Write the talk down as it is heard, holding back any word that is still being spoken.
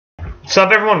What's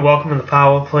up, everyone? Welcome to the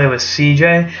Power Play with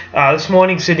CJ. This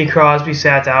morning, Sidney Crosby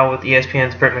sat down with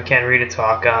ESPN's Britt McHenry to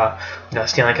talk,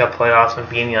 Stanley Cup playoffs and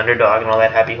being the underdog and all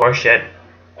that happy horse shit.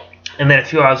 And then a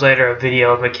few hours later, a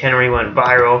video of McHenry went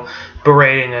viral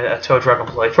berating a tow truck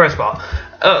employee. First of all,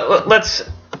 I'm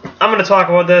going to talk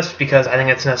about this because I think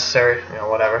it's necessary.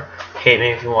 Whatever. Hate me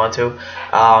if you want to.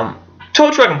 Tow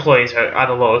truck employees are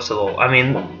the lowest of the low. I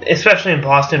mean, especially in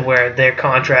Boston where their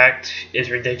contract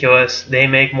is ridiculous. They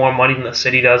make more money than the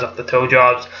city does off the tow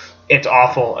jobs. It's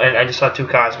awful. And I just saw 2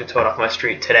 cars get towed off my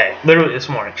street today. Literally this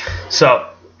morning. So,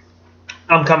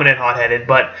 I'm coming in hot-headed.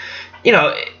 But,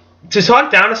 to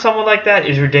talk down to someone like that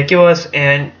is ridiculous.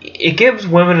 And it gives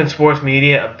women in sports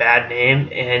media a bad name.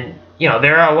 And,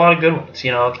 there are a lot of good ones.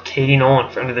 Katie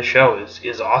Nolan, friend of the show,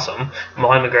 is awesome.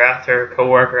 Molly McGrath, her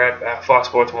co-worker at Fox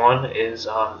Sports 1, is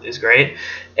great.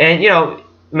 And,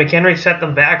 McHenry set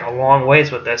them back a long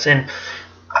ways with this. And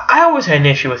I always had an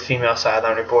issue with female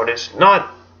sideline reporters.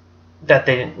 Not that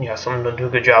they didn't, some of them do a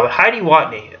good job. But Heidi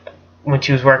Watney, when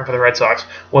she was working for the Red Sox,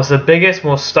 was the biggest,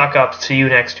 most stuck-up "see you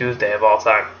next Tuesday" of all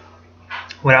time.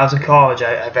 When I was in college,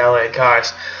 I valeted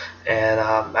cars. And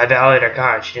I valeted her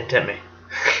car, and she didn't tip me.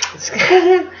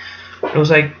 It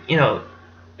was like,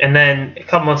 and then a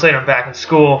couple months later, I'm back in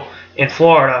school in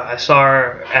Florida. I saw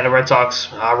her at a Red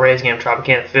Sox Rays game,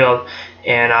 Tropicana Field,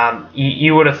 and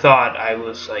you would have thought I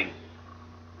was like,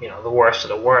 the worst of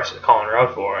the worst at calling her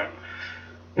out for it.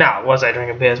 Now, was I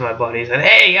drinking beers with my buddies and,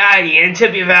 hey, guy, you didn't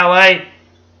tip your valet?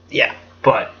 Yeah,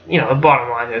 but, the bottom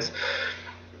line is,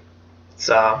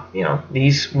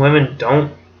 these women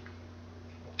don't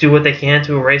do what they can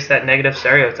to erase that negative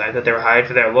stereotype that they were hired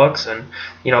for their looks and,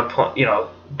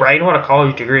 bragging about a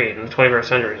college degree in the 21st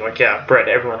century. It's like, yeah, Brett,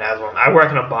 everyone has one. I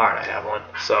work in a bar and I have one.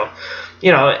 So,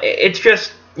 it's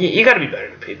just, you got to be better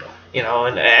than people,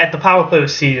 and at the Power Play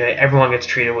with CJ, everyone gets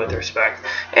treated with respect.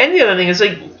 And the other thing is,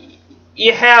 like,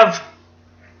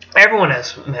 everyone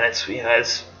has minutes,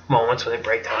 has moments where they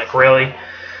break down, like, really,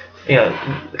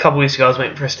 a couple weeks ago I was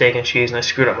waiting for a steak and cheese and I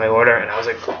screwed up my order and I was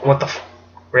like, what the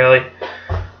really?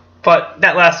 But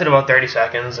that lasted about 30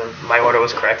 seconds, and my order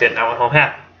was corrected, and I went home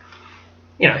happy.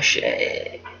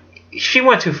 She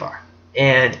went too far.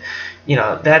 And,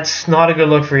 that's not a good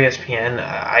look for ESPN.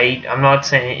 I'm not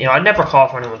saying, I'd never call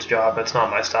for anyone's job. That's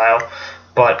not my style.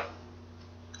 But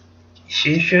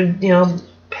she should,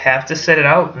 have to sit it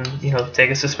out and,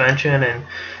 take a suspension and,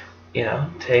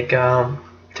 take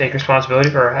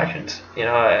responsibility for her actions.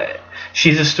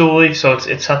 She's a stoolie, so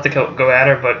it's tough to go at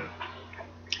her, but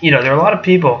there are a lot of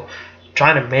people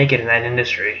trying to make it in that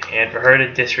industry, and for her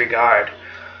to disregard,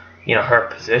 her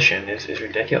position is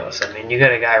ridiculous. I mean, you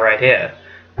got a guy right here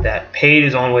that paid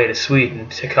his own way to Sweden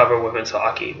to cover women's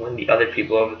hockey when the other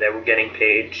people over there were getting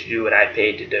paid to do what I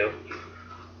paid to do.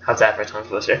 How's that for a tongue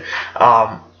twister?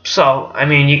 So, I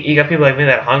mean, you got people like me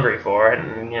that are hungry for it,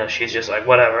 and, she's just like,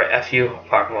 whatever, F you,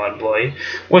 parking lot employee.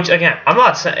 Which, again, I'm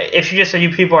not saying, if she just said you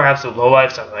people are absolute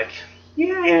lowlifes, I'm like,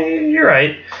 yeah, you're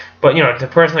right. But, to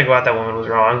personally go at that woman was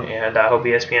wrong, and I hope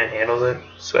ESPN handles it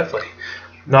swiftly.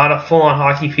 Not a full-on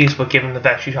hockey piece, but given the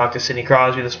fact she talked to Sidney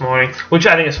Crosby this morning, which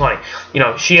I think is funny.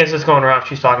 She has this going around,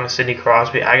 she's talking to Sidney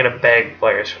Crosby. I got to beg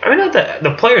players. I mean, not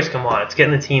the players come on. It's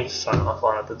getting the teams to sign off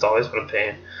on it. That's always what I'm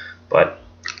paying. But,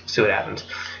 see what happens.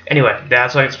 Anyway,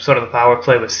 that's like episode of the Power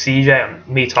Play with CJ.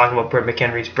 Me talking about Britt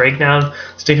McHenry's breakdown.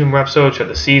 Stay tuned for more episodes for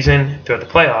the season, throughout the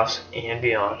playoffs, and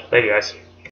beyond. Later, guys.